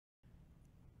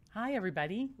Hi,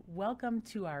 everybody. Welcome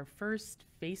to our first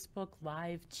Facebook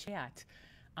Live chat.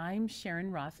 I'm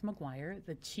Sharon Roth McGuire,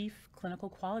 the Chief Clinical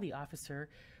Quality Officer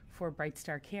for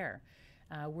BrightStar Care.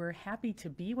 We're happy to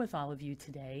be with all of you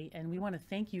today, and we want to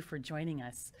thank you for joining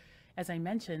us. As I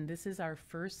mentioned, this is our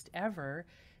first ever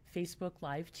Facebook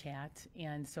Live chat,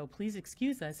 and so please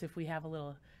excuse us if we have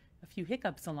a few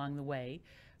hiccups along the way.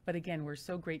 But again, we're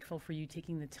so grateful for you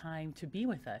taking the time to be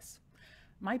with us.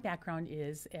 My background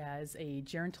is as a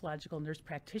gerontological nurse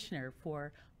practitioner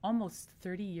for almost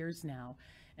 30 years now,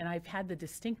 and I've had the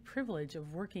distinct privilege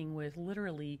of working with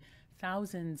literally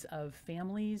thousands of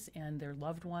families and their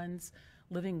loved ones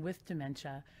living with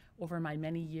dementia over my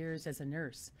many years as a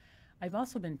nurse. I've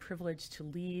also been privileged to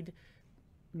lead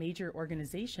major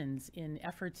organizations in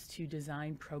efforts to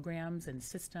design programs and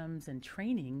systems and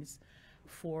trainings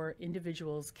for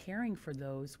individuals caring for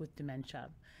those with dementia.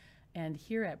 And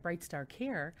here at BrightStar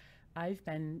Care, I've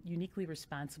been uniquely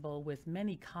responsible with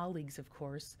many colleagues, of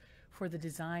course, for the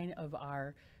design of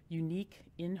our unique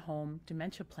in-home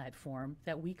dementia platform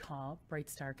that we call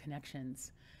BrightStar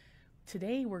Connections.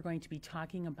 Today, we're going to be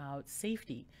talking about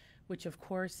safety, which of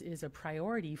course is a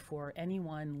priority for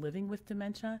anyone living with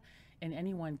dementia and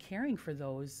anyone caring for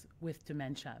those with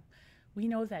dementia. We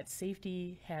know that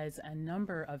safety has a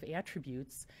number of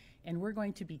attributes, and we're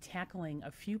going to be tackling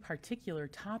a few particular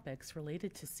topics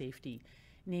related to safety,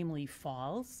 namely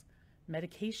falls,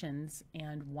 medications,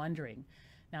 and wandering.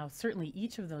 Now, certainly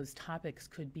each of those topics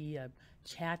could be a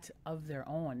chat of their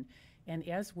own, and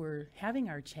as we're having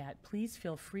our chat, please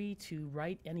feel free to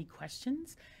write any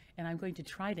questions, and I'm going to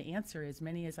try to answer as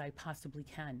many as I possibly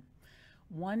can.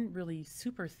 One really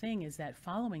super thing is that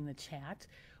following the chat,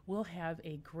 we'll have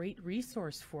a great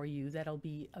resource for you that'll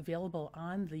be available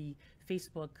on the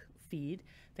Facebook feed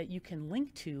that you can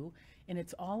link to, and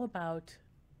it's all about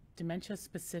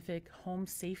dementia-specific home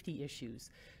safety issues.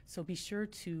 So be sure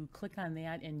to click on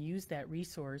that and use that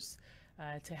resource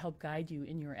to help guide you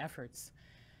in your efforts.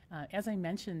 As I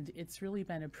mentioned, it's really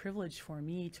been a privilege for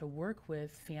me to work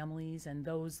with families and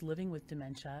those living with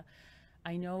dementia.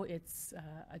 I know it's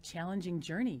a challenging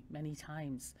journey many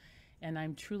times, and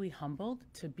I'm truly humbled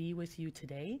to be with you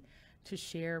today to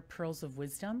share pearls of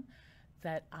wisdom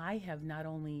that I have not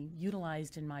only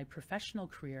utilized in my professional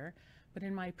career, but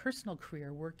in my personal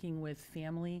career working with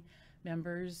family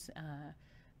members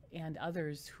and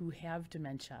others who have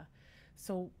dementia.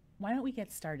 So why don't we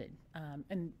get started?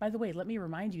 And by the way, let me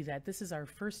remind you that this is our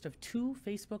first of 2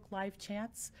 Facebook Live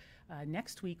chats.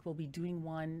 Next week, we'll be doing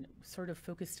one sort of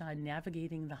focused on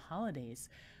navigating the holidays,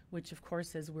 which of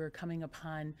course, as we're coming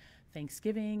upon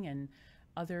Thanksgiving and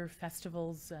other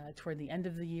festivals toward the end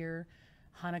of the year,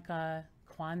 Hanukkah,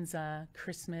 Kwanzaa,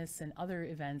 Christmas, and other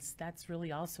events, that's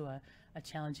really also a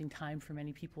challenging time for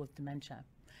many people with dementia.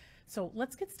 So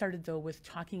let's get started though with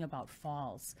talking about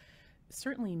falls.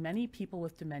 Certainly many people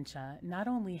with dementia not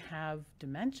only have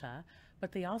dementia,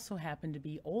 but they also happen to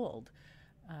be old.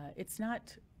 It's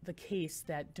not the case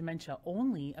that dementia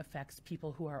only affects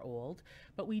people who are old,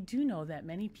 but we do know that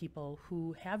many people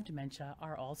who have dementia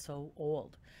are also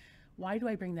old. Why do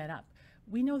I bring that up?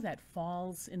 We know that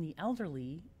falls in the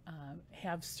elderly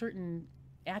have certain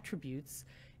attributes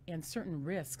and certain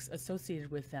risks associated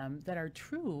with them that are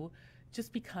true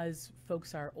just because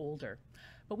folks are older.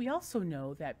 But we also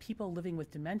know that people living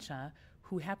with dementia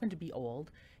who happen to be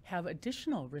old have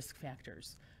additional risk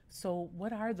factors. So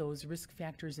what are those risk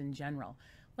factors in general?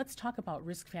 Let's talk about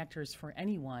risk factors for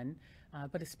anyone,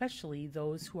 but especially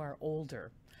those who are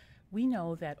older. We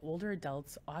know that older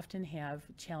adults often have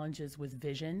challenges with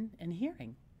vision and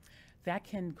hearing. That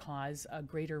can cause a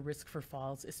greater risk for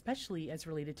falls, especially as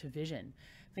related to vision.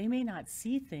 They may not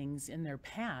see things in their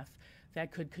path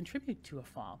that could contribute to a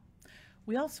fall.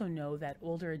 We also know that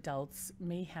older adults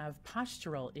may have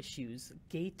postural issues,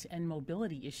 gait and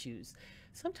mobility issues,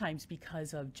 sometimes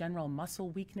because of general muscle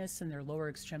weakness in their lower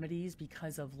extremities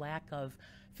because of lack of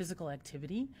physical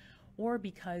activity, or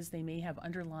because they may have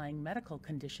underlying medical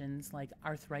conditions like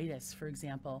arthritis, for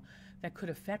example, that could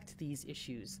affect these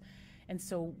issues. And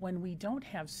so when we don't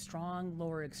have strong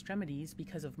lower extremities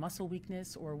because of muscle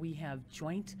weakness, or we have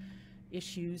joint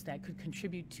issues that could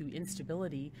contribute to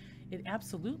instability, it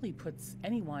absolutely puts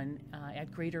anyone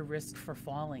at greater risk for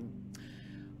falling.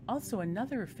 Also,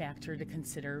 another factor to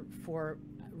consider for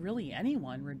really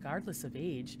anyone, regardless of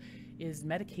age, is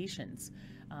medications.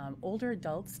 Older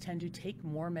adults tend to take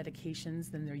more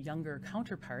medications than their younger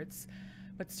counterparts,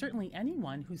 but certainly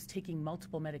anyone who's taking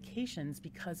multiple medications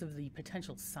because of the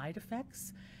potential side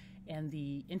effects and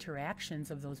the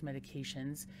interactions of those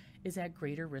medications is at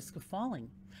greater risk of falling.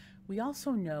 We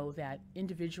also know that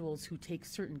individuals who take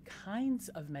certain kinds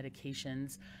of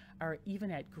medications are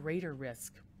even at greater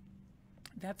risk.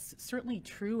 That's certainly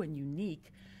true and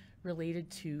unique related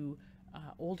to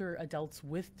older adults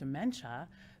with dementia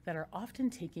that are often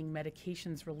taking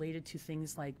medications related to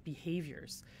things like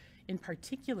behaviors. In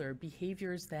particular,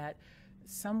 behaviors that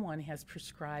someone has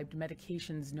prescribed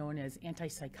medications known as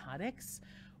antipsychotics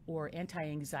or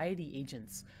anti-anxiety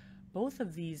agents. Both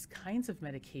of these kinds of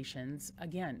medications,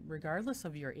 again, regardless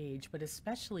of your age, but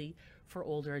especially for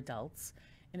older adults,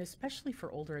 and especially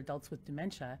for older adults with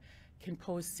dementia, can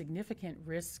pose significant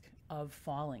risk of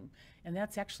falling. And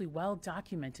that's actually well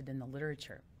documented in the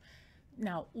literature.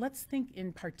 Now, let's think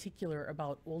in particular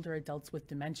about older adults with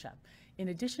dementia. In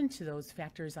addition to those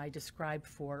factors I described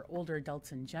for older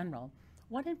adults in general,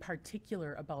 what in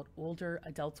particular about older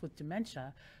adults with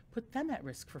dementia put them at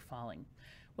risk for falling?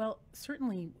 Well,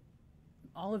 certainly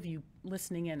all of you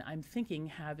listening in, I'm thinking,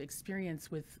 have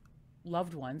experience with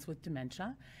loved ones with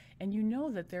dementia, and you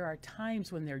know that there are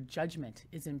times when their judgment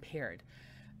is impaired.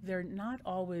 They're not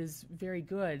always very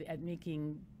good at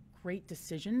making great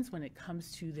decisions when it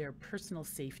comes to their personal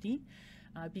safety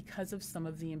because of some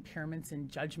of the impairments in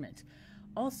judgment.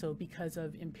 Also because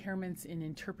of impairments in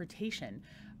interpretation,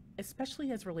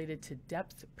 especially as related to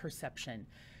depth perception.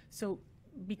 So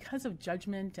because of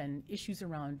judgment and issues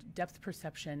around depth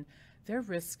perception, their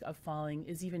risk of falling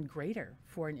is even greater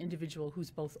for an individual who's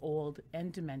both old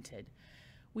and demented.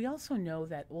 We also know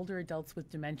that older adults with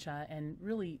dementia, and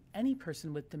really any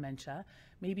person with dementia,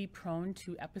 may be prone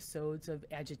to episodes of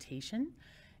agitation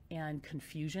and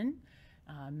confusion.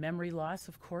 Memory loss,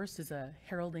 of course, is a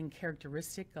heralding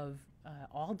characteristic of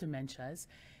all dementias,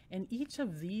 and each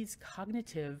of these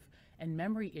cognitive and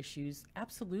memory issues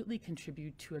absolutely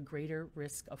contribute to a greater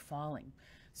risk of falling.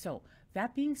 So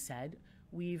that being said,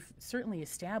 we've certainly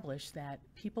established that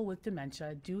people with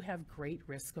dementia do have great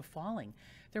risk of falling.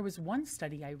 There was one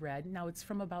study I read, now it's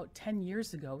from about 10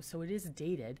 years ago, so it is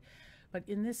dated, but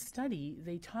in this study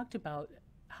they talked about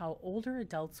how older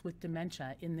adults with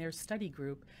dementia in their study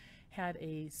group had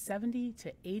a 70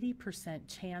 to 80%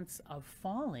 chance of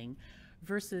falling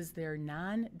versus their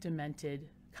non-demented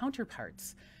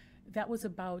counterparts. That was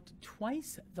about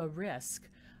twice the risk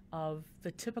of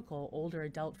the typical older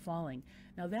adult falling.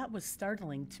 Now that was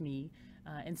startling to me,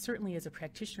 and certainly as a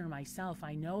practitioner myself,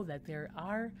 I know that there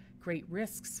are great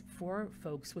risks for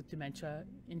folks with dementia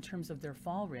in terms of their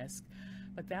fall risk,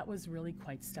 but that was really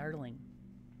quite startling.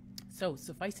 So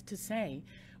suffice it to say,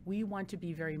 we want to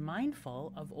be very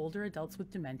mindful of older adults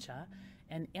with dementia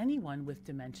and anyone with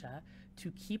dementia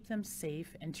to keep them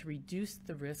safe and to reduce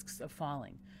the risks of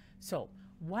falling. So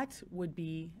what would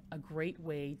be a great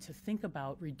way to think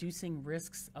about reducing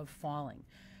risks of falling?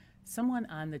 Someone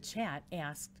on the chat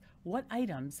asked what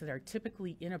items that are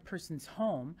typically in a person's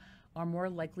home are more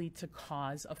likely to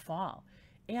cause a fall?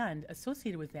 And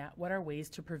associated with that, what are ways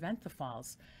to prevent the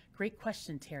falls? Great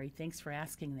question, Terry. Thanks for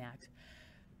asking that.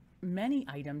 Many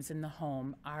items in the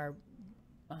home are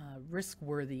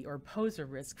risk-worthy or pose a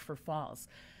risk for falls.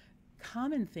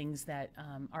 Common things that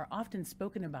are often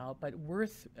spoken about but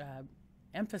worth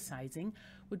emphasizing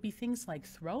would be things like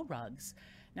throw rugs.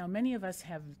 Now, many of us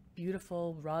have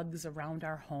beautiful rugs around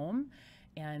our home,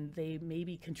 and they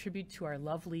maybe contribute to our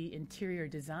lovely interior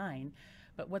design,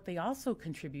 but what they also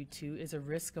contribute to is a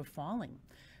risk of falling.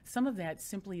 Some of that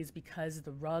simply is because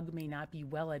the rug may not be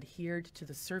well adhered to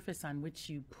the surface on which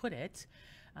you put it.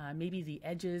 Maybe the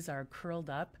edges are curled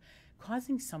up,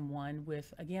 causing someone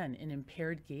with, again, an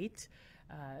impaired gait,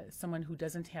 someone who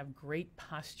doesn't have great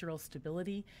postural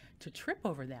stability, to trip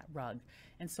over that rug.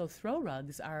 And so throw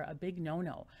rugs are a big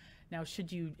no-no. Now,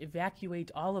 should you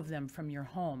evacuate all of them from your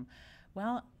home?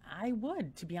 Well, I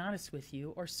would, to be honest with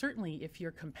you, or certainly if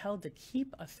you're compelled to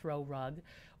keep a throw rug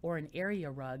or an area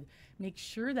rug, make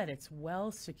sure that it's well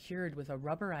secured with a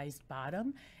rubberized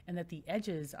bottom and that the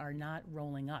edges are not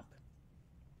rolling up.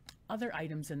 Other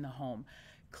items in the home.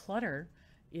 Clutter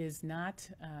is not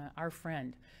our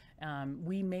friend.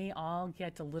 We may all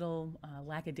get a little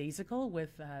lackadaisical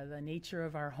with the nature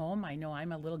of our home. I know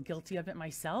I'm a little guilty of it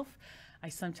myself. I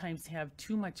sometimes have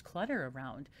too much clutter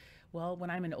around. Well, when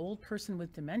I'm an old person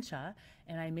with dementia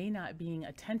and I may not being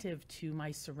attentive to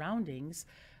my surroundings,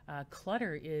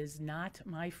 clutter is not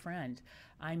my friend.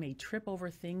 I may trip over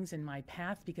things in my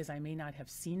path because I may not have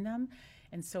seen them.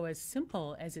 And so as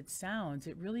simple as it sounds,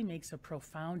 it really makes a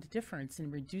profound difference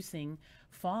in reducing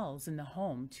falls in the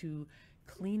home to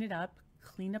clean it up,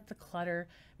 clean up the clutter,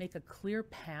 make a clear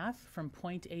path from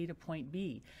point A to point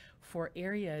B for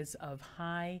areas of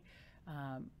high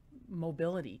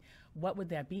mobility. What would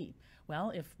that be?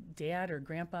 Well, if dad or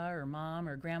grandpa or mom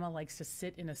or grandma likes to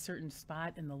sit in a certain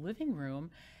spot in the living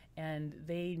room and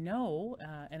they know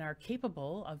and are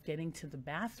capable of getting to the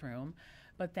bathroom,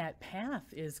 but that path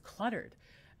is cluttered,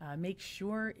 make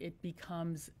sure it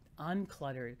becomes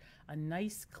uncluttered, a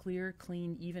nice, clear,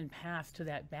 clean, even path to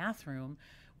that bathroom,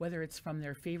 whether it's from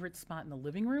their favorite spot in the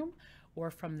living room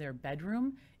or from their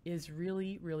bedroom, is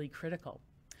really, really critical.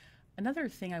 Another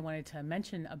thing I wanted to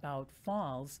mention about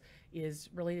falls is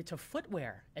related to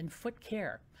footwear and foot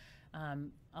care.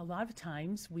 A lot of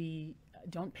times we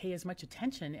don't pay as much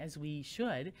attention as we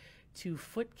should to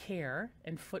foot care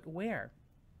and footwear.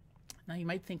 Now you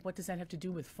might think, what does that have to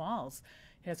do with falls?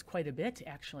 It has quite a bit,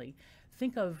 actually.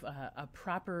 Think of a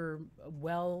proper,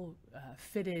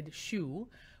 well-fitted shoe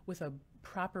with a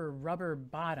proper rubber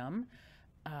bottom,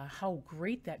 how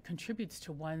great that contributes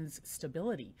to one's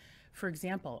stability. For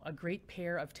example, a great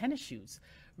pair of tennis shoes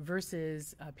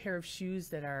versus a pair of shoes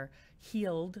that are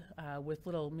heeled with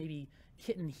little maybe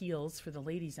kitten heels for the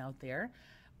ladies out there,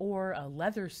 or a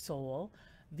leather sole.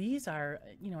 These are,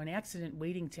 an accident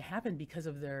waiting to happen because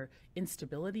of their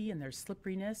instability and their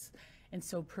slipperiness. And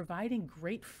so providing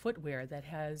great footwear that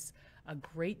has a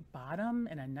great bottom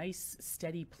and a nice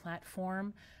steady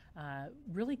platform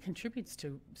really contributes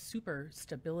to super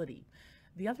stability.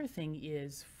 The other thing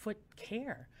is foot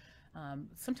care.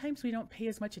 Sometimes we don't pay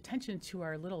as much attention to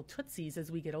our little tootsies as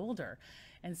we get older.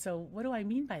 And so what do I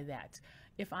mean by that?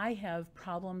 If I have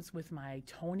problems with my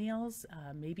toenails,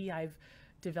 maybe I've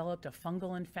developed a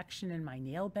fungal infection in my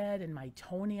nail bed and my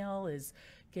toenail is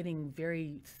getting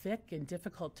very thick and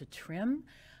difficult to trim.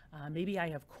 Maybe I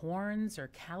have corns or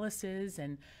calluses,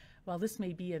 and while this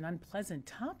may be an unpleasant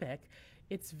topic,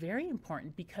 it's very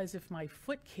important because if my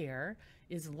foot care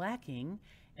is lacking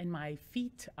and my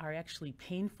feet are actually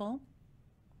painful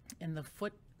and the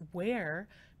footwear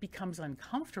becomes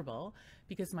uncomfortable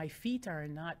because my feet are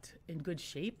not in good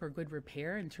shape or good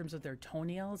repair in terms of their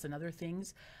toenails and other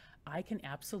things, I can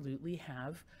absolutely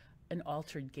have an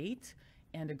altered gait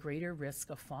and a greater risk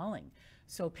of falling.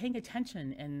 So paying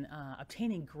attention and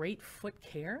obtaining great foot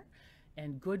care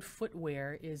and good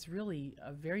footwear is really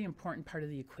a very important part of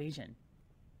the equation.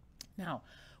 Now,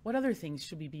 what other things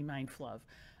should we be mindful of?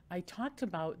 I talked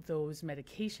about those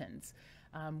medications.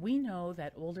 We know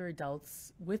that older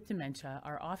adults with dementia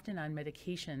are often on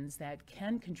medications that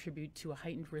can contribute to a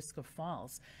heightened risk of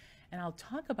falls. And I'll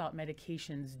talk about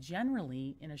medications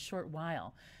generally in a short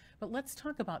while, but let's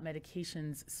talk about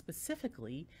medications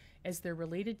specifically as they're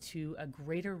related to a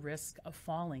greater risk of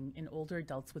falling in older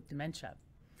adults with dementia.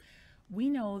 We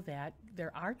know that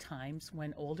there are times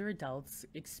when older adults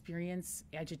experience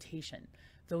agitation,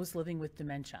 those living with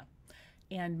dementia.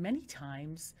 And many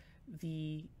times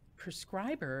the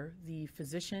prescriber, the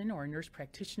physician or nurse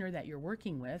practitioner that you're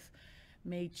working with,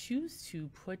 may choose to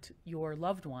put your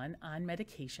loved one on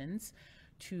medications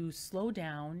to slow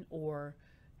down or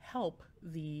help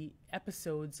the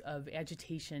episodes of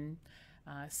agitation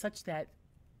such that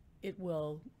it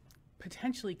will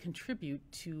potentially contribute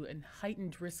to a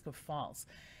heightened risk of falls.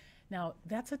 Now,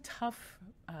 that's a tough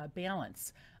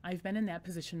balance. I've been in that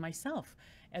position myself.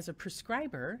 As a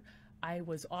prescriber, I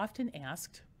was often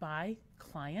asked by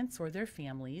clients or their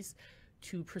families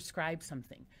to prescribe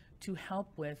something to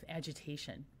help with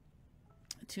agitation,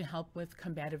 to help with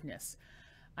combativeness.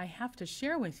 I have to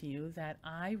share with you that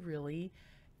I really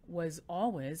was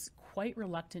always quite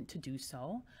reluctant to do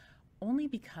so, only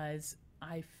because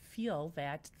I feel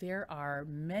that there are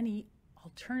many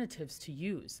alternatives to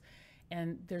use.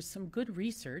 And there's some good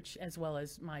research, as well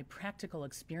as my practical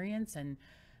experience and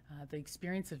the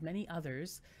experience of many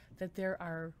others, that there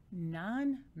are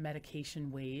non-medication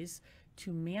ways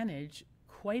to manage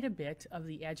quite a bit of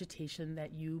the agitation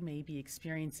that you may be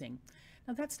experiencing.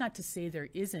 Now, that's not to say there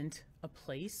isn't a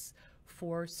place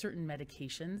for certain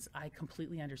medications. I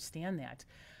completely understand that.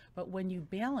 But when you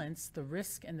balance the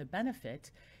risk and the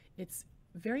benefit, it's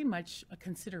very much a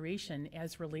consideration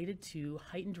as related to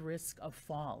heightened risk of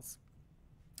falls.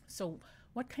 So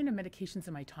what kind of medications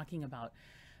am I talking about?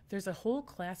 There's a whole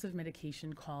class of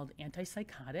medication called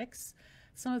antipsychotics.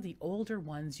 Some of the older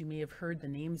ones you may have heard the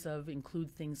names of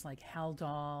include things like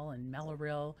Haldol and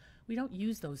Mellaril. We don't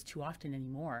use those too often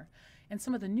anymore. And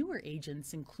some of the newer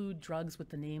agents include drugs with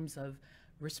the names of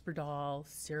Risperdal,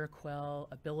 Seroquel,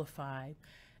 Abilify.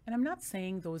 And I'm not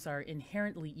saying those are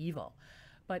inherently evil,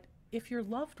 but if your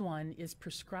loved one is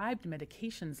prescribed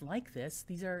medications like this,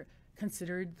 these are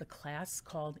considered the class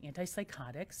called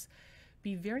antipsychotics.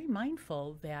 Be very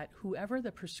mindful that whoever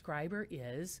the prescriber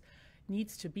is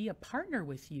needs to be a partner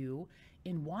with you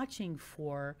in watching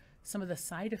for some of the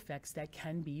side effects that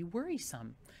can be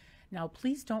worrisome. Now,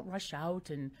 please don't rush out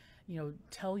and,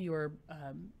 tell your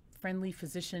friendly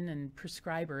physician and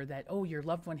prescriber that, oh, your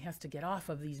loved one has to get off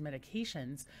of these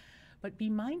medications, but be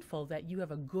mindful that you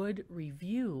have a good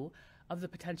review of the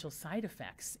potential side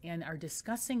effects and are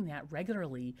discussing that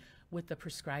regularly with the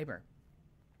prescriber.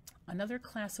 Another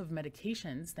class of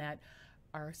medications that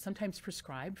are sometimes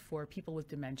prescribed for people with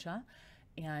dementia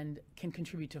and can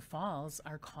contribute to falls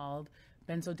are called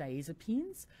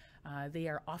benzodiazepines. They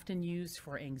are often used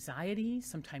for anxiety,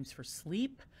 sometimes for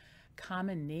sleep.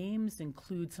 Common names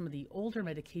include some of the older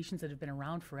medications that have been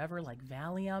around forever, like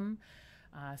Valium.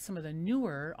 Some of the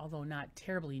newer, although not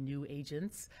terribly new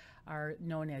agents, are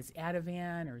known as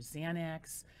Ativan or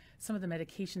Xanax. Some of the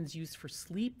medications used for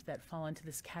sleep that fall into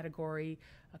this category,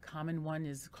 a common one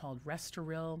is called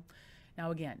Restoril.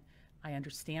 Now again, I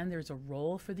understand there's a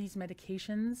role for these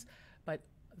medications, but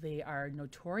they are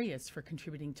notorious for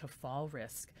contributing to fall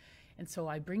risk. And so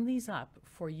I bring these up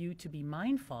for you to be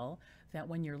mindful that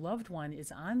when your loved one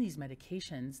is on these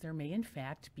medications, there may in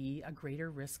fact be a greater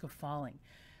risk of falling.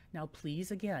 Now,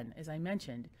 please, again, as I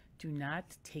mentioned, do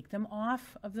not take them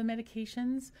off of the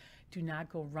medications. Do not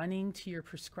go running to your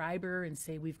prescriber and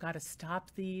say, we've got to stop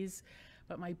these.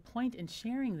 But my point in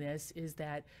sharing this is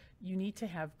that you need to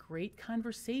have great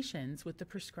conversations with the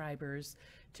prescribers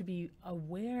to be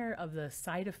aware of the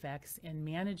side effects and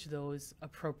manage those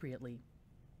appropriately.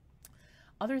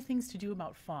 Other things to do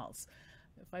about falls.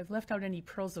 If I've left out any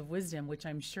pearls of wisdom, which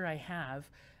I'm sure I have,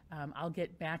 I'll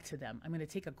get back to them. I'm going to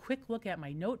take a quick look at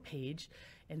my note page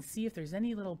and see if there's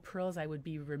any little pearls I would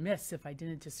be remiss if I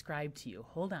didn't describe to you.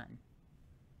 Hold on.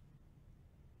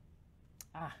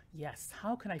 Ah, yes.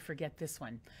 How can I forget this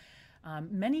one?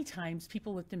 Many times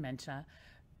people with dementia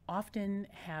often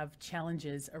have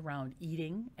challenges around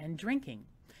eating and drinking.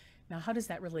 Now, how does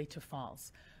that relate to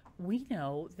falls? We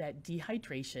know that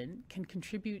dehydration can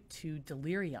contribute to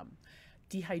delirium.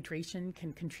 Dehydration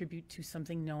can contribute to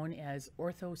something known as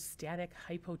orthostatic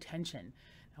hypotension.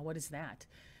 Now, what is that?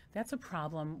 That's a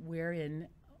problem wherein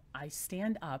I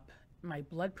stand up, my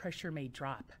blood pressure may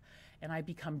drop, and I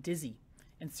become dizzy.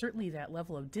 And certainly that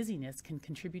level of dizziness can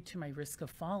contribute to my risk of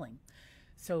falling.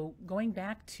 So going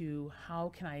back to how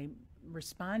can I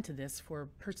respond to this for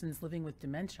persons living with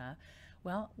dementia,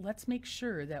 well, let's make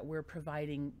sure that we're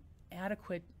providing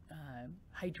adequate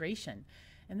hydration.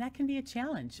 And that can be a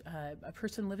challenge. A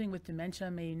person living with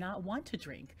dementia may not want to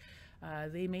drink.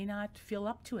 They may not feel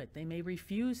up to it. They may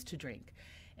refuse to drink.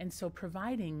 And so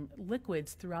providing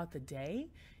liquids throughout the day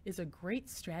is a great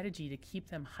strategy to keep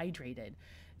them hydrated.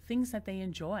 Things that they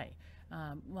enjoy.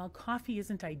 While coffee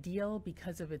isn't ideal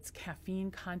because of its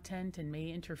caffeine content and may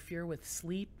interfere with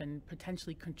sleep and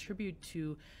potentially contribute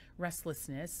to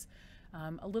restlessness,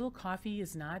 a little coffee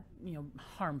is not,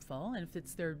 harmful. And if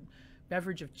it's their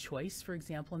beverage of choice, for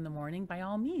example, in the morning, by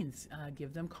all means,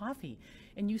 give them coffee.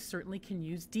 And you certainly can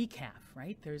use decaf,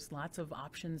 right? There's lots of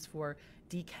options for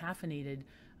decaffeinated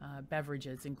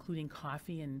beverages, including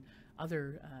coffee and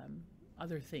other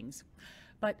things.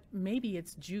 But maybe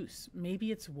it's juice,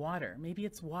 maybe it's water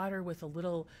with a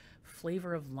little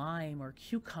flavor of lime or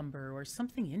cucumber or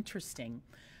something interesting.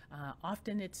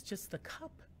 Often it's just the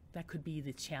cup that could be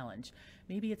the challenge.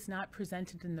 Maybe it's not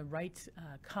presented in the right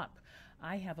cup.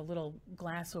 I have a little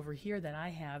glass over here that I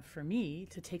have for me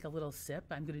to take a little sip.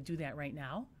 I'm going to do that right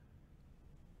now.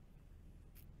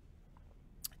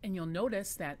 And you'll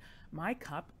notice that my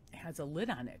cup has a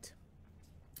lid on it.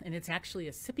 And it's actually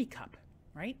a sippy cup,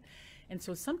 right? And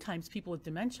so sometimes people with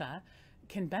dementia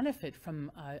can benefit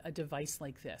from a device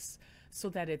like this so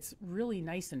that it's really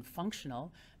nice and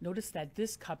functional. Notice that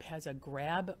this cup has a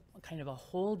grab, kind of a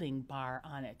holding bar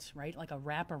on it, right? Like a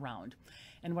wraparound.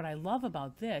 And what I love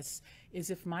about this is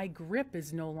if my grip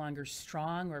is no longer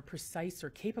strong or precise or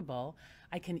capable,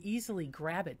 I can easily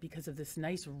grab it because of this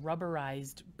nice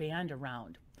rubberized band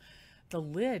around. The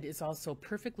lid is also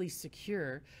perfectly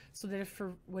secure so that if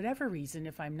for whatever reason,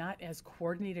 if I'm not as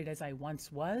coordinated as I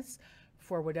once was,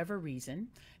 for whatever reason,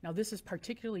 now this is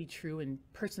particularly true in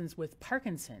persons with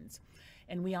Parkinson's,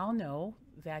 and we all know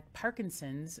that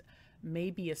Parkinson's may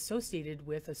be associated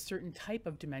with a certain type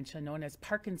of dementia known as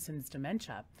Parkinson's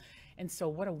dementia. And so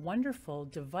what a wonderful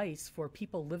device for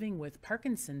people living with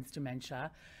Parkinson's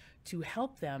dementia to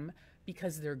help them,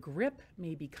 because their grip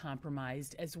may be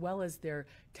compromised as well as their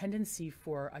tendency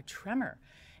for a tremor.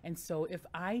 And so if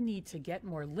I need to get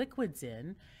more liquids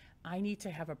in, I need to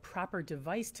have a proper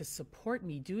device to support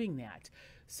me doing that.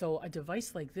 So a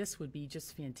device like this would be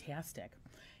just fantastic.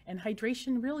 And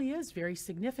hydration really is very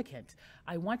significant.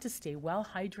 I want to stay well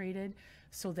hydrated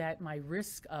so that my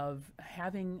risk of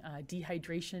having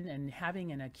dehydration and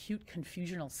having an acute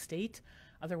confusional state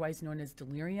otherwise known as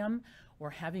delirium, or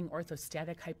having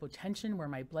orthostatic hypotension where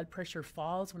my blood pressure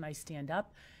falls when I stand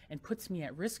up and puts me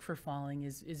at risk for falling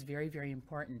is very, very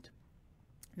important.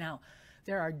 Now,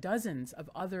 there are dozens of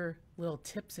other little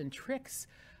tips and tricks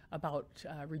about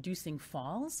reducing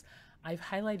falls. I've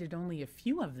highlighted only a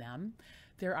few of them.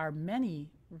 There are many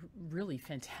really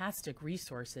fantastic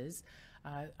resources.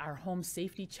 Our home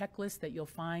safety checklist that you'll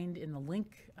find in the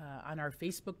link on our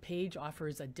Facebook page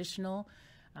offers additional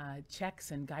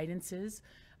checks and guidances.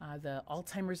 The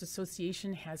Alzheimer's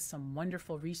Association has some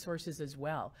wonderful resources as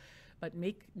well. But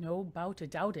make no bout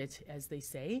about it, as they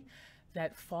say,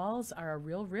 that falls are a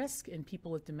real risk in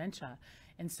people with dementia.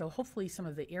 And so hopefully some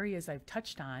of the areas I've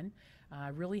touched on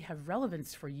really have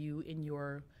relevance for you in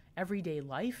your everyday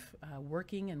life,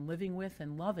 working and living with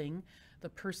and loving the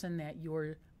person that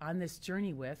you're on this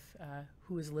journey with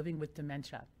who is living with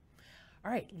dementia.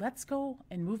 All right, let's go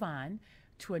and move on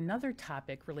to another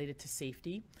topic related to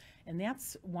safety, and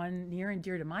that's one near and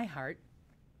dear to my heart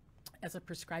as a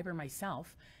prescriber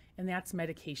myself, and that's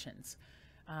medications.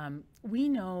 We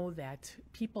know that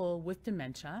people with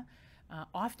dementia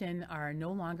often are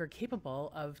no longer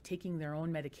capable of taking their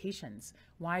own medications.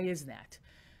 Why is that?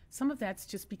 Some of that's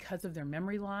just because of their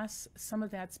memory loss, some of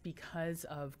that's because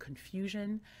of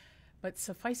confusion, but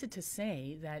suffice it to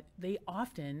say that they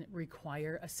often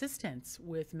require assistance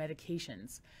with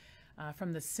medications.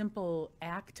 From the simple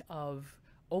act of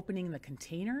opening the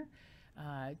container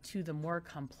to the more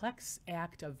complex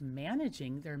act of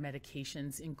managing their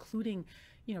medications, including,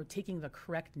 taking the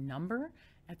correct number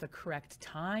at the correct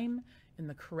time in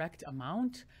the correct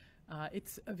amount.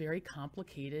 It's a very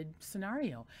complicated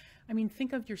scenario. I mean,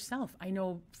 think of yourself. I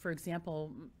know, for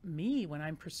example, me, when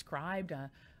I'm prescribed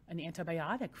an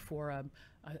antibiotic for a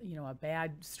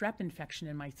bad strep infection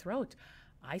in my throat,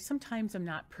 I sometimes am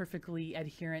not perfectly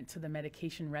adherent to the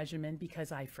medication regimen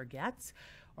because I forget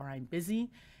or I'm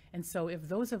busy. And so if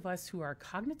those of us who are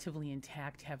cognitively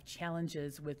intact have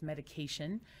challenges with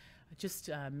medication, just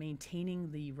maintaining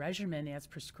the regimen as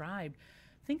prescribed,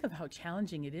 think of how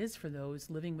challenging it is for those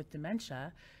living with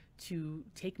dementia to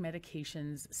take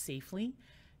medications safely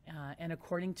and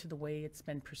according to the way it's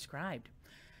been prescribed.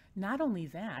 Not only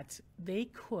that, they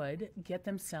could get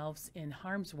themselves in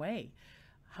harm's way.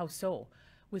 How so?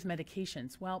 With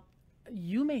medications. Well,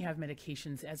 you may have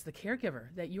medications as the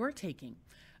caregiver that you're taking.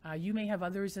 You may have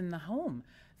others in the home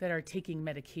that are taking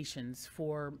medications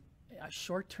for a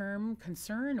short-term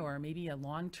concern or maybe a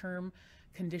long-term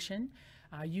condition.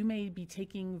 You may be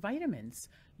taking vitamins.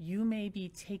 You may be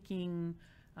taking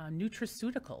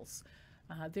nutraceuticals.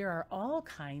 There are all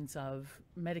kinds of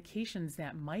medications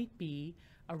that might be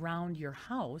around your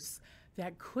house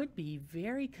that could be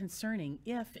very concerning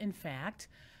if, in fact,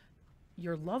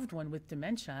 your loved one with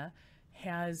dementia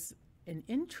has an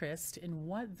interest in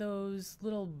what those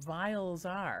little vials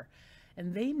are.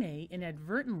 And they may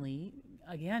inadvertently,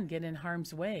 again, get in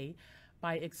harm's way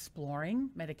by exploring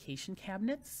medication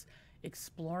cabinets,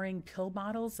 exploring pill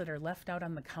bottles that are left out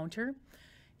on the counter,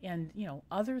 and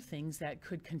other things that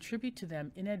could contribute to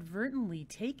them inadvertently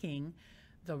taking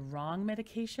the wrong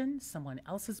medication, someone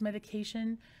else's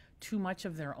medication, too much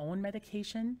of their own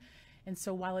medication. And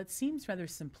so while it seems rather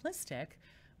simplistic,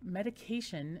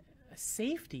 medication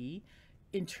safety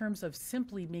in terms of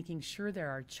simply making sure there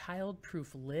are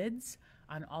child-proof lids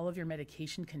on all of your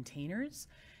medication containers,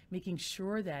 making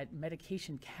sure that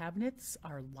medication cabinets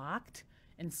are locked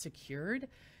and secured,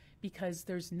 because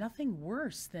there's nothing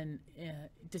worse than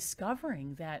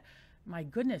discovering that, my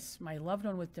goodness, my loved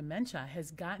one with dementia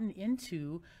has gotten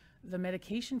into the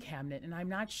medication cabinet and I'm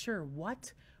not sure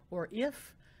what or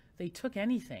if they took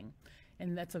anything.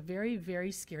 And that's a very,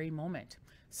 very scary moment.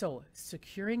 So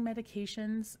securing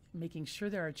medications, making sure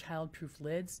there are child-proof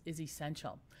lids is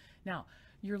essential. Now,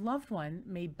 your loved one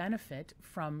may benefit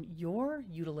from your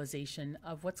utilization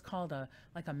of what's called a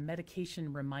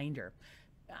medication reminder.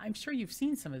 I'm sure you've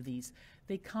seen some of these.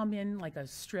 They come in like a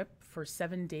strip for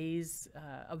 7 days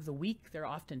of the week. They're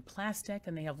often plastic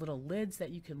and they have little lids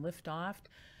that you can lift off.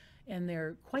 And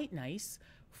they're quite nice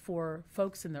for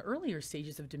folks in the earlier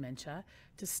stages of dementia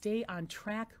to stay on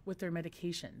track with their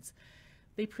medications.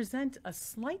 They present a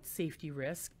slight safety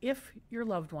risk if your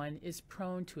loved one is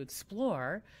prone to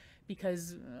explore,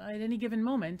 because at any given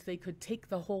moment they could take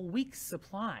the whole week's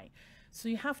supply. So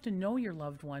you have to know your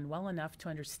loved one well enough to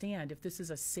understand if this is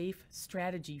a safe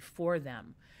strategy for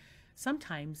them.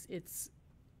 Sometimes it's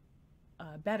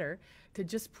better to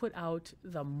just put out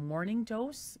the morning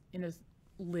dose in a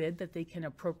lid that they can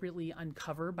appropriately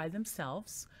uncover by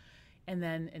themselves, and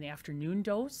then an afternoon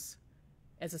dose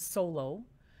as a solo,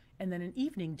 and then an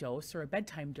evening dose or a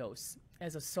bedtime dose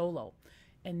as a solo.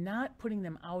 and not putting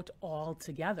them out all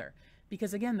together.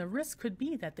 Because again, the risk could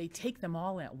be that they take them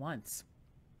all at once.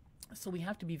 So we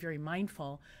have to be very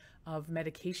mindful of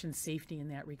medication safety in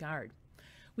that regard.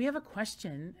 We have a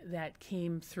question that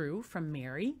came through from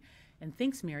Mary, and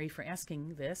thanks, Mary, for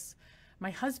asking this.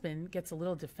 My husband gets a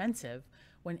little defensive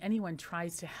when anyone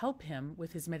tries to help him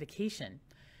with his medication.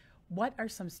 What are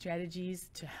some strategies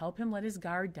to help him let his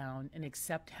guard down and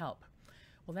accept help?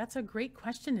 Well, that's a great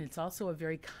question, and it's also a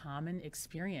very common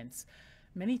experience.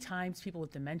 Many times people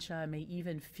with dementia may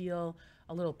even feel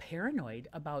a little paranoid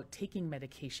about taking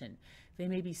medication. They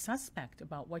may be suspect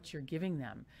about what you're giving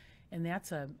them, and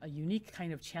that's a unique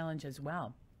kind of challenge as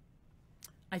well.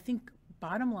 I think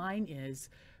bottom line is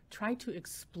try to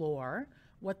explore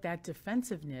what that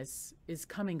defensiveness is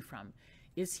coming from.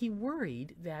 Is he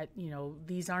worried that,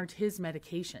 these aren't his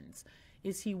medications?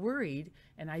 Is he worried,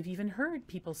 and I've even heard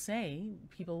people say,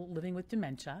 people living with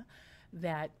dementia,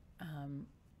 that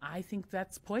I think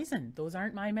that's poison. Those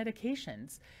aren't my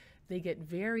medications. They get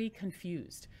very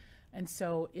confused. And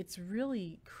so it's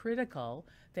really critical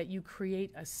that you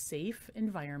create a safe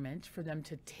environment for them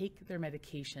to take their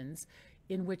medications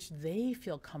in which they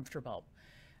feel comfortable.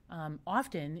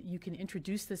 Often you can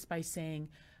introduce this by saying,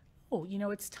 oh,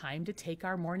 it's time to take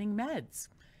our morning meds.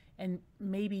 And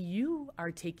maybe you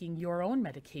are taking your own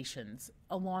medications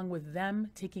along with them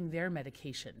taking their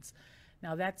medications.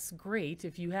 Now that's great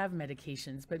if you have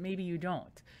medications, but maybe you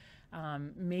don't.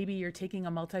 Maybe you're taking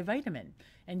a multivitamin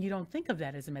and you don't think of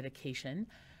that as a medication,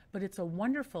 but it's a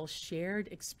wonderful shared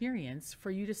experience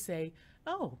for you to say,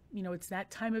 oh, it's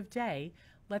that time of day,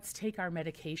 let's take our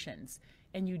medications,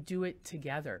 and you do it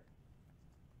together.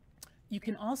 You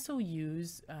can also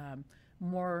use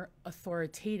more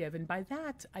authoritative, and by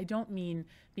that I don't mean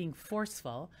being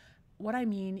forceful. What I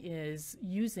mean is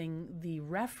using the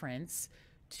reference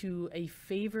to a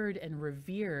favored and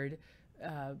revered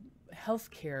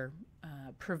healthcare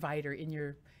provider in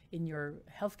your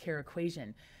healthcare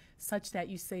equation, such that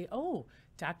you say, oh,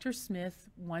 Dr. Smith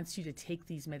wants you to take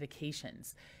these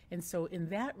medications. And so in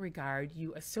that regard,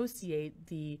 you associate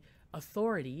the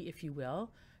authority, if you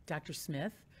will, Dr.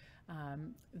 Smith,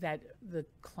 that the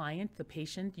client, the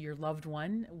patient, your loved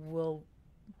one will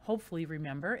hopefully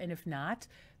remember. And if not,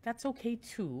 that's okay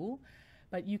too.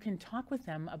 But you can talk with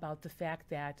them about the fact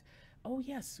that, oh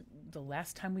yes, the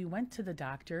last time we went to the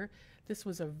doctor, this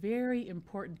was a very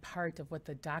important part of what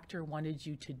the doctor wanted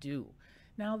you to do.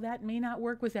 Now that may not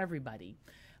work with everybody.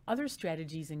 Other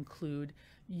strategies include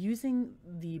using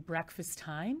the breakfast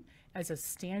time as a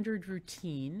standard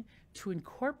routine to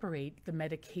incorporate the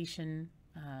medication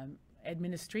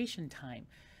administration time,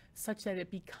 such that it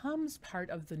becomes part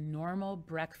of the normal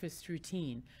breakfast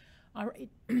routine. All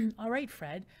right,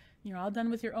 Fred, you're all done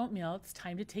with your oatmeal. It's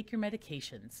time to take your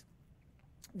medications.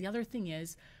 The other thing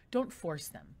is, don't force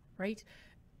them, right?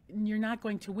 You're not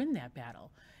going to win that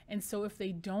battle. And so if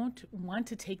they don't want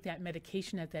to take that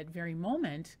medication at that very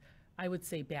moment, I would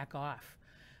say back off.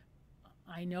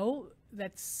 I know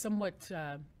that's somewhat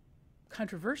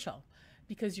controversial,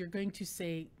 because you're going to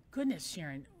say, goodness,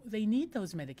 Sharon, they need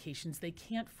those medications. They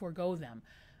can't forego them.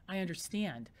 I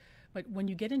understand. But when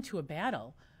you get into a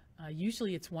battle,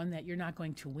 usually it's one that you're not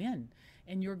going to win,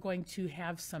 and you're going to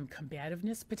have some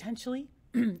combativeness potentially,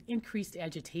 increased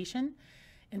agitation.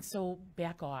 And so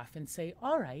back off and say,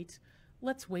 all right,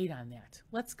 let's wait on that.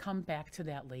 Let's come back to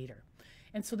that later.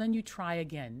 And so then you try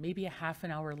again, maybe a half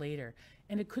an hour later,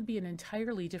 and it could be an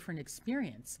entirely different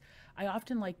experience. I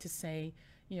often like to say,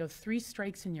 3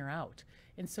 strikes and you're out.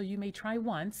 And so you may try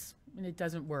once and it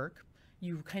doesn't work.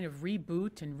 You kind of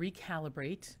reboot and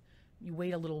recalibrate. You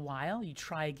wait a little while, you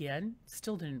try again,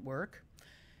 still didn't work.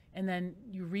 And then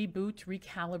you reboot,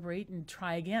 recalibrate, and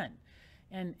try again.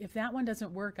 And if that one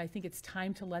doesn't work, I think it's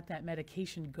time to let that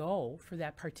medication go for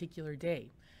that particular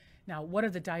day. Now, what are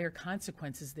the dire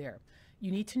consequences there?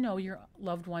 You need to know your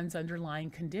loved one's underlying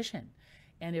condition.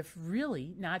 And if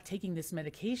really not taking this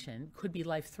medication could be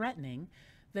life-threatening,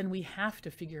 then we have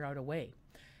to figure out a way.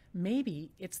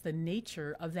 Maybe it's the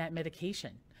nature of that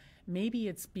medication. Maybe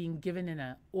it's being given in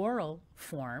an oral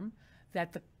form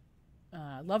that the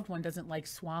loved one doesn't like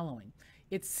swallowing.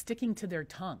 It's sticking to their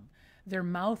tongue. Their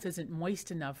mouth isn't moist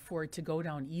enough for it to go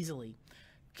down easily.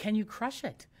 Can you crush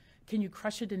it? Can you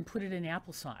crush it and put it in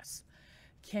applesauce?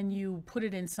 Can you put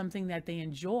it in something that they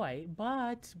enjoy?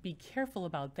 But be careful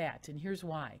about that, and here's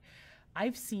why.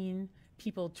 I've seen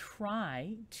people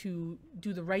try to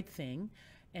do the right thing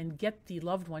and get the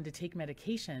loved one to take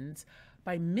medications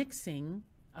by mixing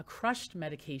a crushed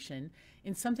medication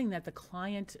in something that the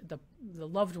client, the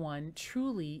loved one,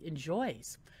 truly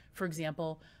enjoys. For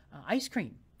example, ice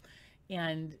cream.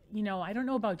 And, I don't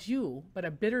know about you, but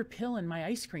a bitter pill in my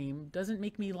ice cream doesn't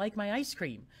make me like my ice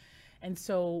cream. And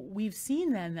so we've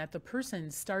seen then that the person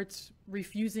starts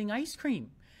refusing ice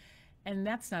cream. And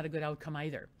that's not a good outcome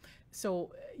either.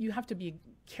 So you have to be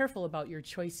careful about your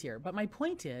choice here. But my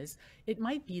point is, it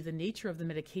might be the nature of the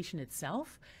medication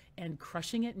itself, and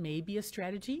crushing it may be a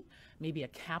strategy. Maybe a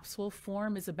capsule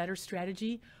form is a better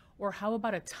strategy. Or how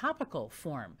about a topical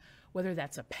form, whether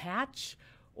that's a patch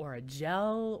or a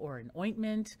gel or an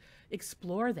ointment?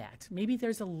 Explore that. Maybe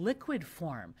there's a liquid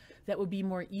form that would be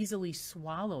more easily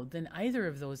swallowed than either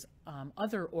of those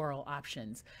other oral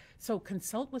options. So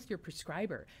consult with your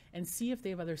prescriber and see if they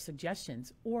have other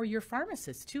suggestions, or your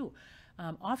pharmacist too.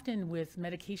 Often with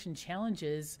medication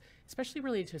challenges, especially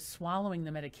related to swallowing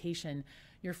the medication,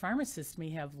 your pharmacist may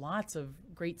have lots of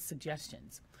great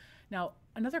suggestions. Now,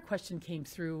 another question came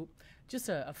through, just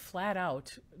a flat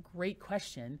out great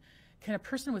question. Can a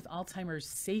person with Alzheimer's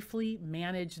safely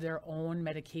manage their own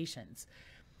medications?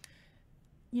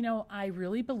 I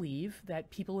really believe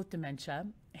that people with dementia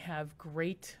have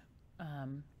great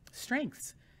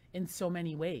strengths in so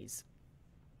many ways.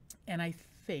 And I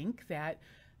think that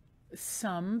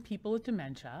some people with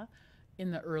dementia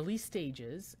in the early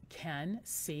stages can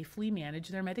safely manage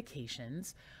their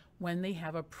medications when they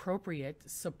have appropriate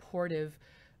supportive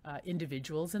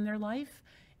individuals in their life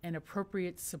and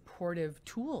appropriate supportive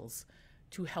tools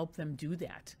to help them do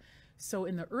that. So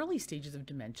in the early stages of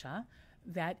dementia,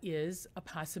 that is a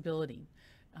possibility.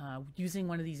 Using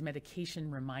one of these medication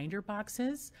reminder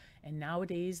boxes, and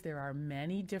nowadays there are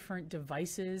many different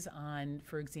devices on,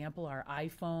 for example, our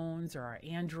iPhones or our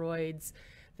Androids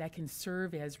that can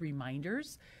serve as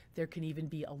reminders. There can even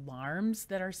be alarms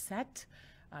that are set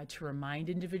to remind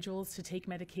individuals to take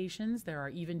medications. There are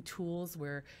even tools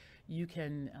where you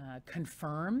can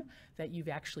confirm that you've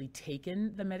actually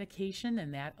taken the medication,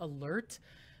 and that alert,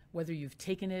 whether you've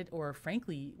taken it or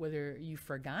frankly whether you've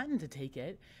forgotten to take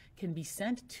it, can be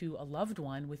sent to a loved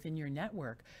one within your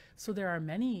network. So there are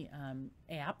many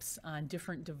apps on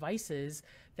different devices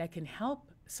that can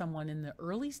help someone in the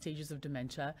early stages of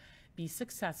dementia be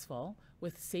successful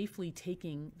with safely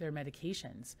taking their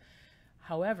medications.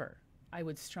 However, I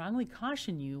would strongly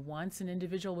caution you, once an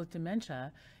individual with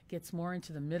dementia gets more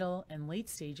into the middle and late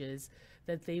stages,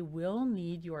 that they will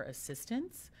need your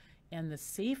assistance, and the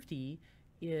safety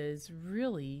is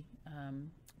really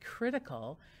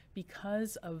critical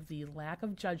because of the lack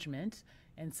of judgment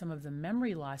and some of the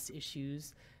memory loss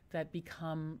issues that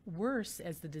become worse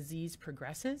as the disease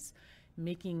progresses,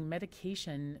 making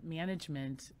medication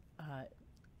management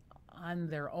on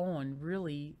their own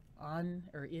really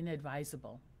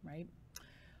inadvisable, right?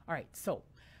 All right, so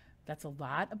that's a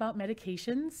lot about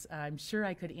medications. I'm sure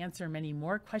I could answer many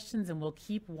more questions, and we'll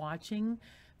keep watching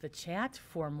the chat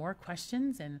for more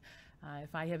questions. And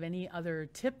if I have any other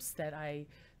tips that I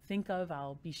think of,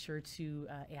 I'll be sure to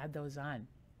add those on.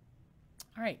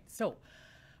 All right, so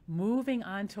moving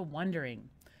on to wondering.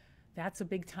 That's a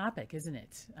big topic, isn't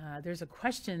it? There's a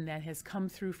question that has come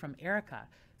through from Erica.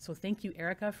 So thank you,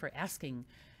 Erica, for asking.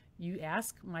 You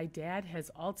ask, my dad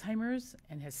has Alzheimer's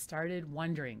and has started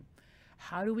wondering,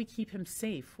 how do we keep him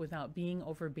safe without being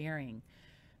overbearing?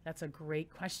 That's a great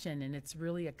question, and it's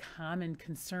really a common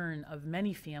concern of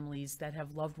many families that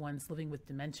have loved ones living with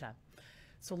dementia.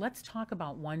 So let's talk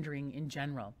about wondering in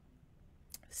general.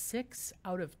 6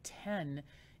 out of 10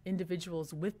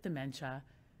 individuals with dementia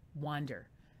wander.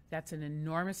 That's an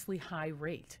enormously high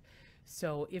rate.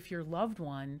 So if your loved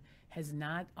one has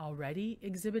not already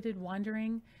exhibited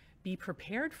wandering, be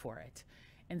prepared for it.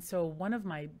 And so one of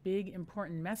my big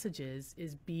important messages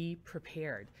is be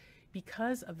prepared.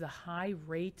 Because of the high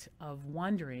rate of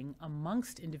wandering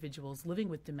amongst individuals living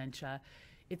with dementia,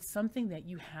 it's something that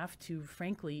you have to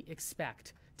frankly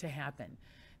expect to happen.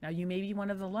 Now, you may be one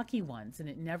of the lucky ones and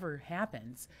it never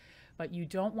happens, but you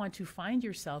don't want to find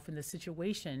yourself in the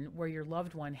situation where your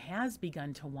loved one has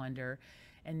begun to wander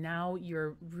and now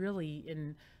you're really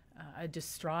in a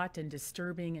distraught and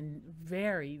disturbing and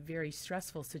very, very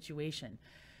stressful situation.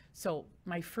 So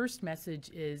my first message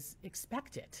is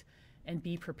expect it and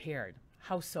be prepared.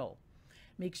 How so?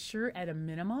 Make sure at a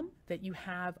minimum that you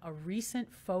have a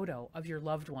recent photo of your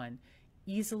loved one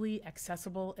easily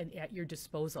accessible and at your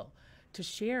disposal to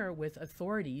share with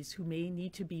authorities who may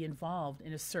need to be involved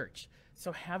in a search.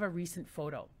 So have a recent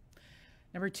photo.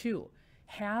 Number 2,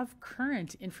 have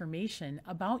current information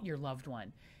about your loved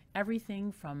one.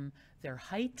 Everything from their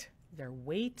height, their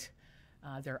weight,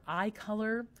 their eye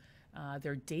color,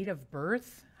 their date of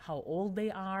birth, how old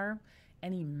they are,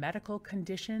 any medical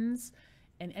conditions,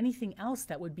 and anything else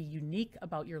that would be unique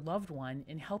about your loved one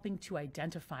in helping to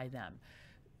identify them.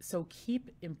 So keep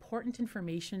important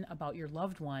information about your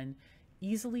loved one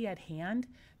easily at hand.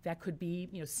 That could be,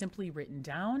 simply written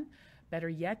down. Better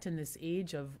yet, in this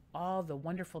age of all the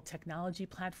wonderful technology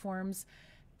platforms,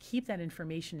 keep that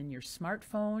information in your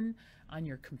smartphone, on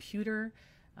your computer,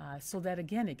 so that,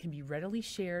 again, it can be readily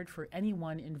shared for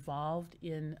anyone involved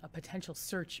in a potential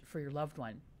search for your loved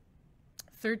one.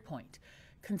 Third point,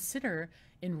 consider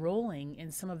enrolling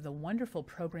in some of the wonderful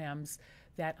programs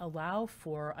that allow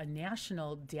for a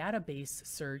national database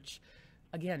search,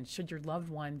 again, should your loved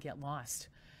one get lost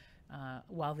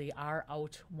while they are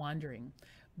out wandering.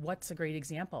 What's a great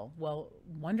example? Well,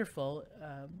 wonderful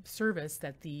service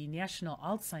that the National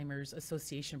Alzheimer's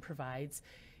Association provides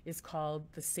is called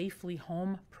the Safely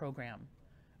Home Program.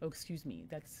 Oh, excuse me.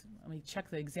 Let me check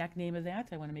the exact name of that.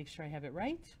 I want to make sure I have it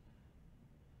right.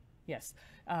 Yes.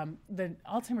 The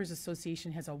Alzheimer's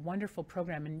Association has a wonderful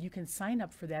program, and you can sign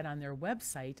up for that on their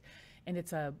website. And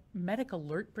it's a medic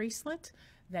alert bracelet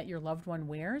that your loved one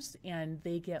wears, and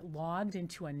they get logged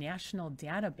into a national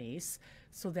database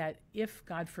so that if,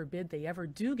 God forbid, they ever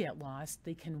do get lost,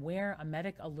 they can wear a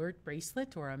medic alert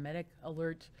bracelet or a medic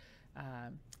alert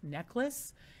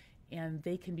necklace, and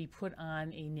they can be put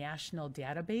on a national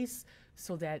database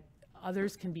so that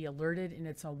others can be alerted, and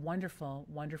it's a wonderful,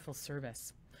 wonderful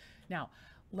service. Now,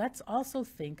 let's also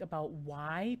think about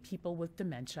why people with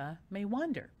dementia may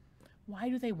wander. Why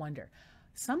do they wander?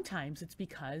 Sometimes it's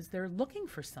because they're looking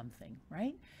for something,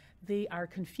 right? They are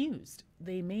confused.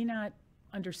 They may not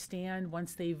understand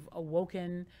once they've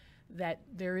awoken that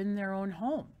they're in their own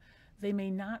home. They may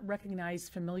not recognize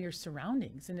familiar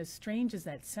surroundings. And as strange as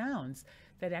that sounds,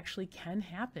 that actually can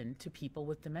happen to people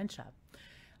with dementia.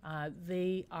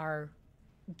 They are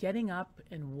getting up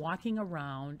and walking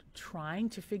around trying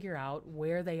to figure out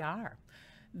where they are.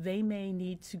 They may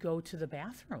need to go to the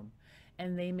bathroom,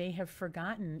 and they may have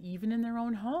forgotten, even in their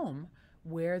own home,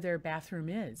 where their bathroom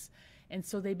is. And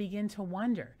so they begin to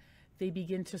wonder. They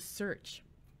begin to search.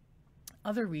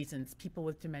 Other reasons people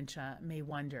with dementia may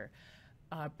wonder.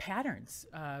 Patterns,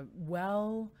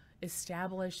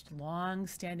 well-established,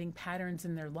 long-standing patterns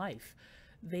in their life.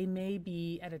 They may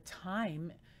be at a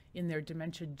time in their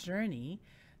dementia journey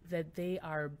that they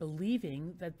are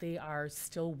believing that they are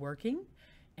still working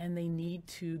and they need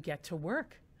to get to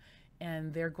work.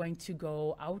 And they're going to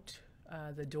go out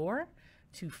the door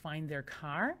to find their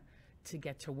car to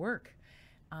get to work.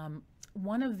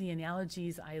 One of the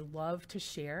analogies I love to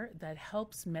share that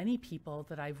helps many people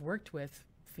that I've worked with,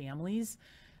 families,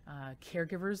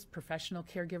 caregivers, professional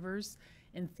caregivers,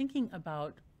 in thinking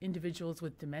about individuals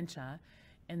with dementia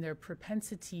and their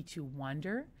propensity to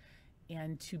wander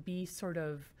and to be sort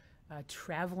of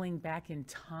traveling back in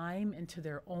time into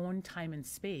their own time and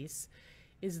space,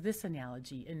 is this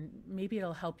analogy, and maybe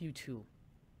it'll help you too.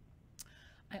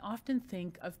 I often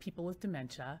think of people with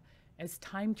dementia as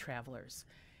time travelers,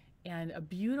 and a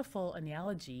beautiful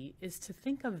analogy is to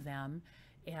think of them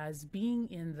as being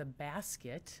in the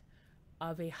basket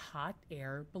of a hot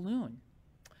air balloon.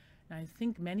 And I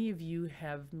think many of you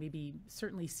have maybe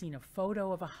certainly seen a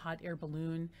photo of a hot air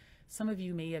balloon. Some of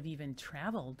you may have even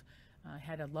traveled,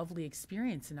 had a lovely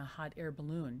experience in a hot air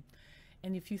balloon.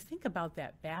 And if you think about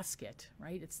that basket,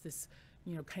 right, it's this,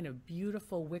 kind of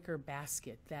beautiful wicker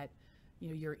basket that,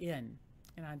 you're in.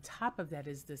 And on top of that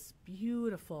is this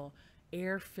beautiful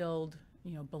air-filled,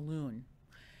 balloon.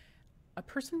 A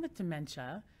person with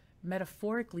dementia,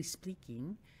 metaphorically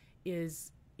speaking,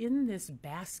 is in this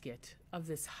basket of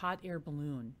this hot air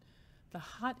balloon. The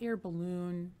hot air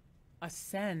balloon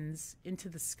ascends into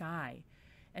the sky.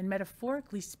 And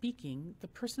metaphorically speaking, the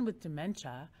person with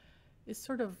dementia is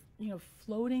sort of,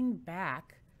 floating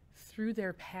back through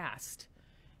their past.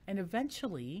 And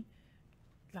eventually,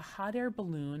 the hot air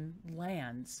balloon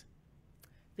lands.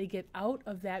 They get out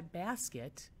of that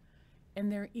basket,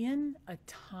 and they're in a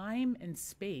time and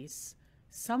space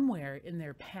somewhere in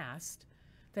their past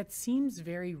that seems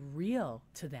very real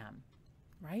to them,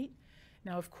 right?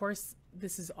 Now, of course,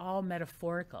 this is all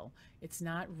metaphorical. It's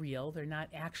not real. They're not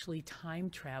actually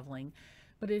time traveling,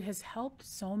 but it has helped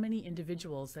so many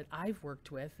individuals that I've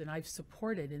worked with and I've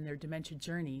supported in their dementia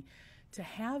journey to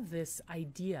have this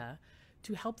idea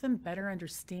to help them better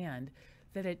understand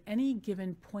that at any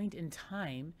given point in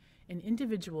time, an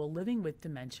individual living with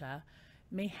dementia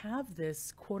may have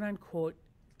this quote-unquote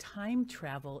time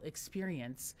travel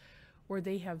experience where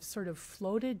they have sort of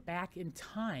floated back in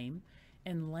time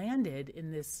and landed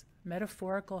in this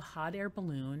metaphorical hot air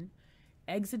balloon,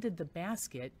 exited the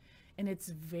basket, and it's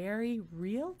very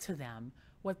real to them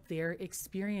what they're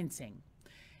experiencing.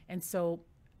 And so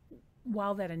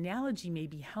while that analogy may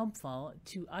be helpful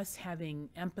to us having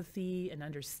empathy and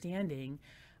understanding,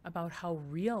 about how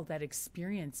real that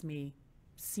experience may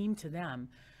seem to them,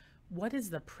 what is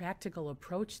the practical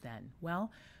approach then?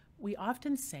 Well, we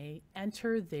often say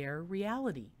enter their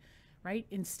reality, right?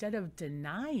 Instead of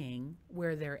denying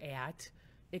where they're at,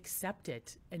 accept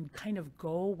it and kind of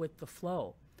go with the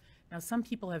flow. Now, some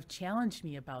people have challenged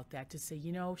me about that to say,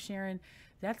 you know, Sharon,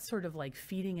 that's sort of like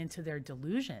feeding into their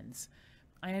delusions.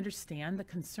 I understand the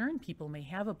concern people may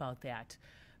have about that,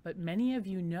 but many of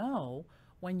you know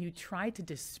when you try to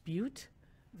dispute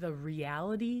the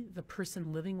reality the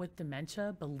person living with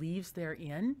dementia believes they're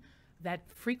in,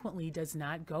 that frequently does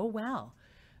not go well.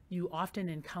 You often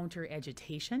encounter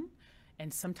agitation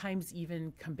and sometimes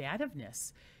even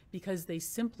combativeness because they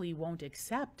simply won't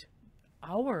accept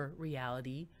our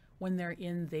reality when they're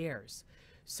in theirs.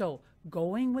 So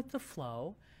going with the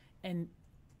flow and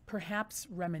perhaps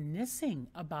reminiscing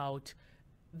about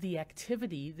the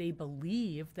activity they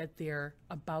believe that they're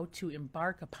about to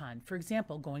embark upon. For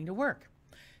example, going to work.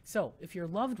 So if your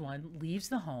loved one leaves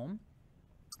the home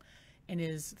and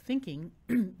is thinking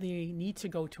they need to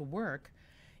go to work,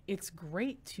 it's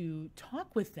great to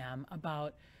talk with them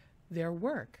about their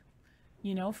work.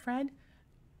 You know, Fred,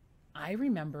 I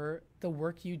remember the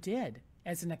work you did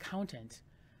as an accountant.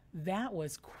 That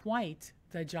was quite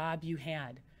the job you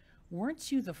had.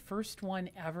 Weren't you the first one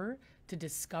ever to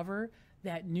discover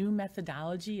that new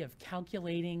methodology of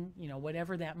calculating, you know,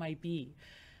 whatever that might be?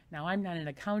 Now, I'm not an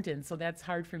accountant, so that's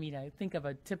hard for me to think of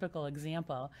a typical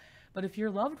example. But if your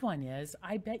loved one is,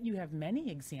 I bet you have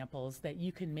many examples that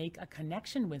you can make a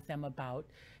connection with them about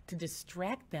to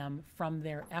distract them from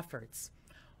their efforts.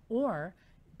 Or,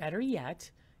 better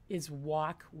yet, is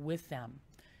walk with them.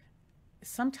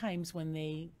 Sometimes when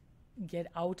they get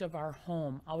out of our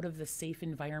home, out of the safe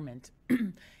environment,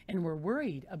 and we're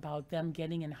worried about them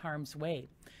getting in harm's way,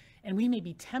 and we may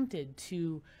be tempted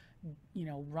to, you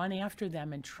know, run after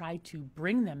them and try to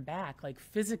bring them back, like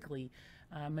physically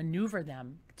maneuver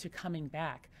them to coming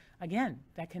back. Again,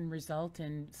 that can result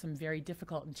in some very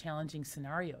difficult and challenging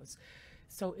scenarios.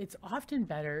 So it's often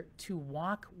better to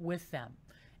walk with them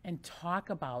and talk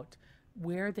about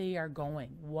where they are going,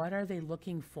 what are they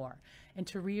looking for, and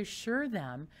to reassure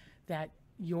them that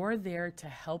you're there to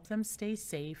help them stay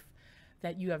safe,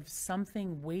 that you have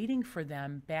something waiting for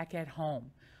them back at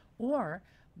home. Or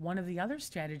one of the other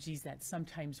strategies that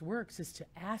sometimes works is to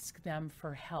ask them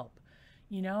for help.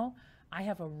 You know, I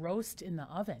have a roast in the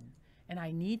oven and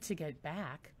I need to get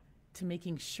back to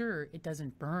making sure it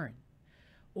doesn't burn.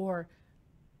 Or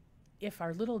if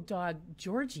our little dog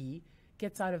Georgie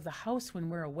gets out of the house when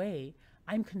we're away,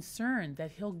 I'm concerned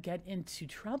that he'll get into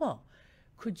trouble.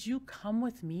 Could you come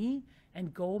with me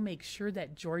and go make sure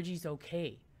that Georgie's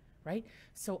okay, right?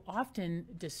 So often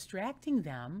distracting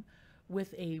them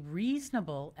with a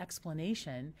reasonable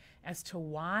explanation as to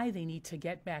why they need to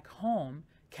get back home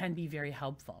can be very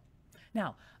helpful.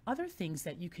 Now, other things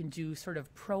that you can do sort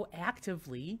of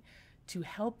proactively to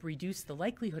help reduce the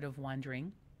likelihood of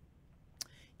wandering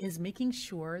is making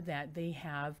sure that they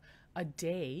have a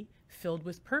day filled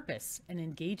with purpose and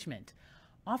engagement.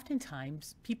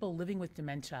 Oftentimes, people living with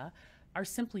dementia are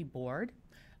simply bored.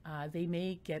 They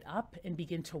may get up and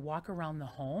begin to walk around the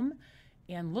home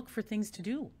and look for things to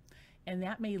do. And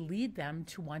that may lead them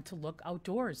to want to look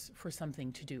outdoors for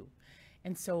something to do.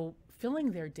 And so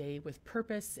filling their day with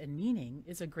purpose and meaning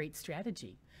is a great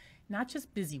strategy. Not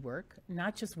just busy work,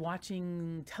 not just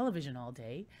watching television all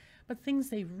day, but things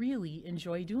they really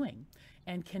enjoy doing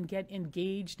and can get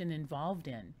engaged and involved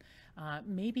in.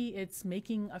 Maybe it's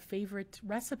making a favorite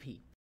recipe